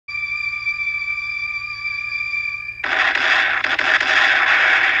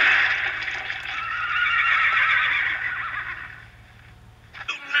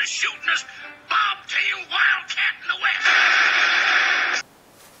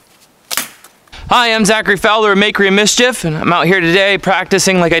Hi, I'm Zachary Fowler of Makery and Mischief, and I'm out here today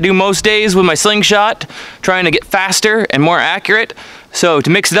practicing like I do most days with my slingshot, trying to get faster and more accurate. So to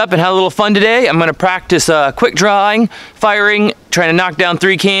mix it up and have a little fun today, I'm going to practice quick drawing, firing, trying to knock down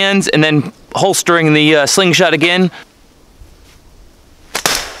 3 cans, and then holstering the slingshot again.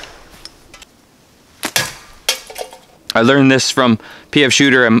 I learned this from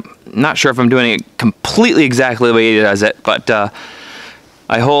PfShooter. I'm not sure if I'm doing it completely exactly the way he does it, but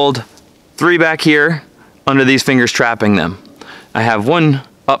I hold 3 back here under these fingers, trapping them. I have 1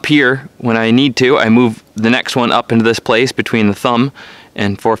 up here when I need to. I move the next one up into this place between the thumb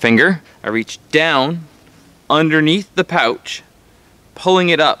and forefinger. I reach down underneath the pouch, pulling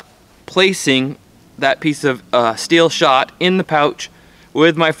it up, placing that piece of steel shot in the pouch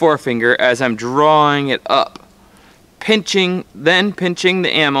with my forefinger as I'm drawing it up. Then pinching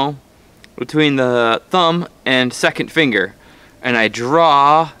the ammo between the thumb and second finger. And I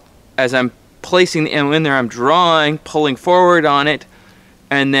draw. As I'm placing the ammo in there, I'm drawing, pulling forward on it,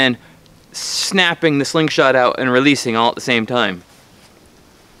 and then snapping the slingshot out and releasing all at the same time.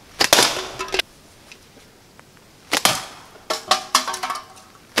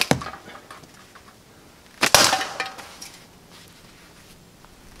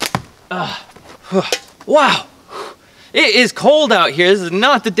 Wow! It is cold out here. This is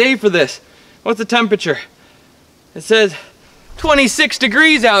not the day for this. What's the temperature? It says 26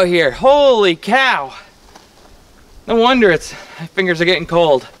 degrees out here. Holy cow. No wonder my fingers are getting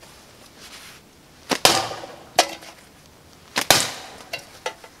cold.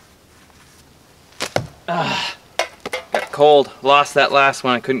 Got cold. Lost that last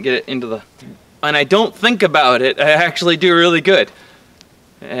one. I couldn't get it into the... And I don't think about it. I actually do really good.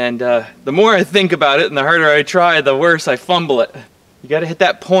 And the more I think about it and the harder I try, the worse I fumble it. You gotta hit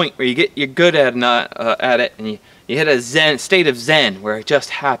that point where you're good at it, and you hit a state of zen where it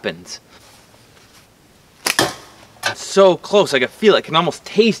just happens. It's so close, I can feel it, I can almost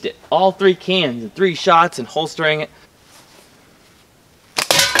taste it. All 3 cans and 3 shots and holstering it.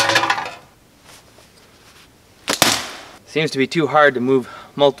 Seems to be too hard to move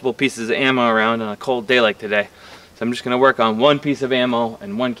multiple pieces of ammo around on a cold day like today. So I'm just gonna work on 1 piece of ammo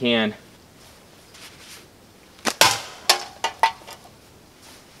and 1 can.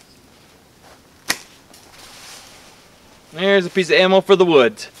 There's a piece of ammo for the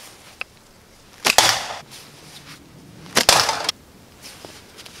woods.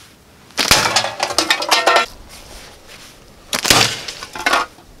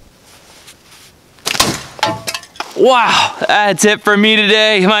 Wow, that's it for me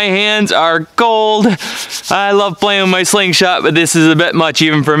today. My hands are cold. I love playing with my slingshot, but this is a bit much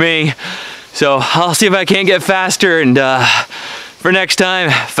even for me. So I'll see if I can't get faster, and for next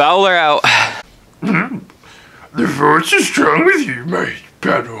time, Fowler out. The force is strong with you, my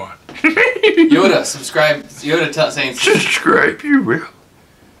Padawan. Yoda, subscribe. Yoda saying subscribe you will,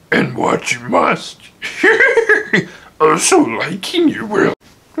 and watch you must. Also liking you will.